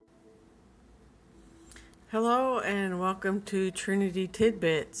Hello and welcome to Trinity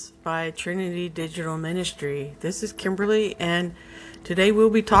Tidbits by Trinity Digital Ministry. This is Kimberly, and today we'll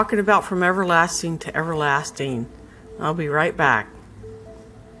be talking about From Everlasting to Everlasting. I'll be right back.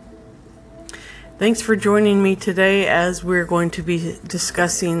 Thanks for joining me today as we're going to be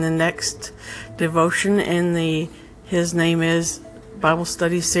discussing the next devotion in the His Name Is Bible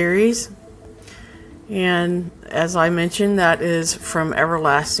Study series. And as I mentioned, that is From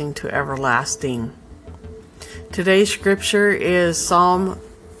Everlasting to Everlasting. Today's scripture is Psalm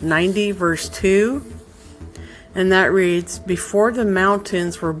 90 verse 2, and that reads, "Before the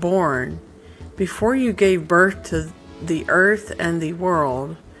mountains were born, before you gave birth to the earth and the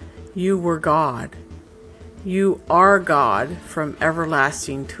world, you were God. You are God from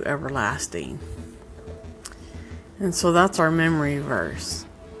everlasting to everlasting." And so that's our memory verse.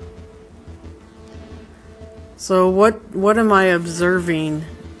 So what am I observing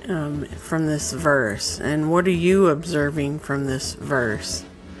from this verse, and what are you observing from this verse?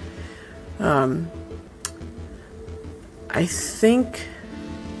 I think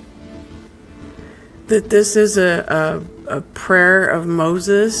that this is a prayer of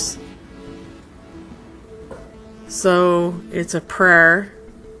Moses. So it's a prayer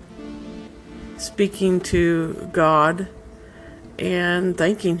speaking to God and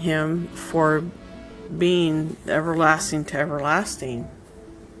thanking Him for being everlasting to everlasting.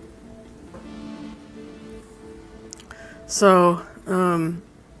 So,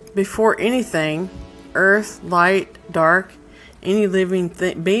 before anything, earth, light, dark, any living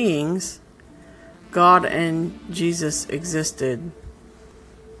beings, God and Jesus existed.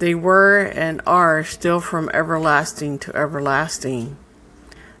 They were and are still from everlasting to everlasting.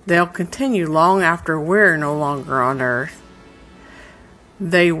 They'll continue long after we're no longer on earth.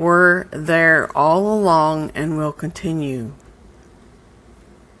 They were there all along and will continue.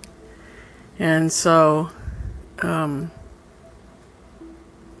 And so,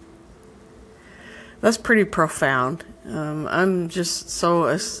 that's pretty profound. I'm just so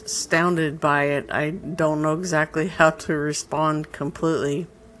astounded by it. I don't know exactly how to respond completely.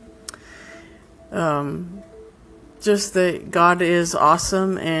 Just that God is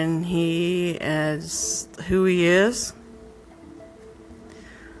awesome and He is who He is.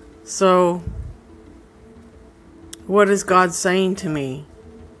 So, what is God saying to me?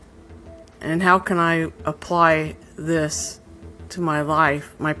 And how can I apply this to my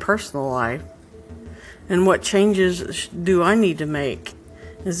life, my personal life? And what changes do I need to make?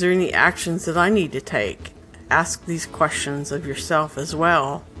 Is there any actions that I need to take? Ask these questions of yourself as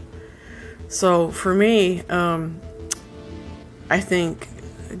well. So for me, I think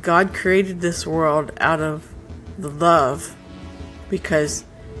God created this world out of the love because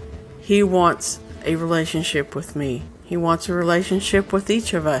He wants a relationship with me. He wants a relationship with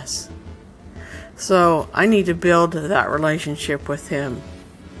each of us. So I need to build that relationship with Him.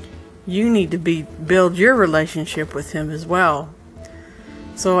 You need to build your relationship with Him as well.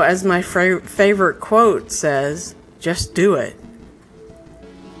 So as my favorite quote says, just do it.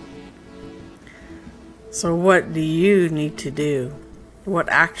 So what do you need to do? What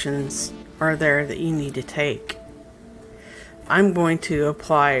actions are there that you need to take? I'm going to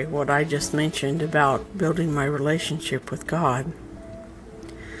apply what I just mentioned about building my relationship with God.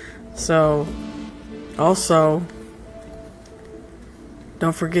 So, also,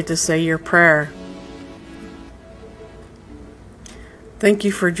 don't forget to say your prayer. Thank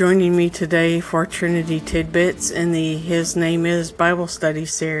you for joining me today for Trinity Tidbits in the His Name Is Bible Study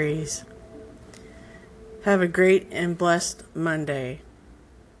series. Have a great and blessed Monday.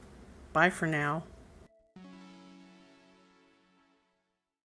 Bye for now.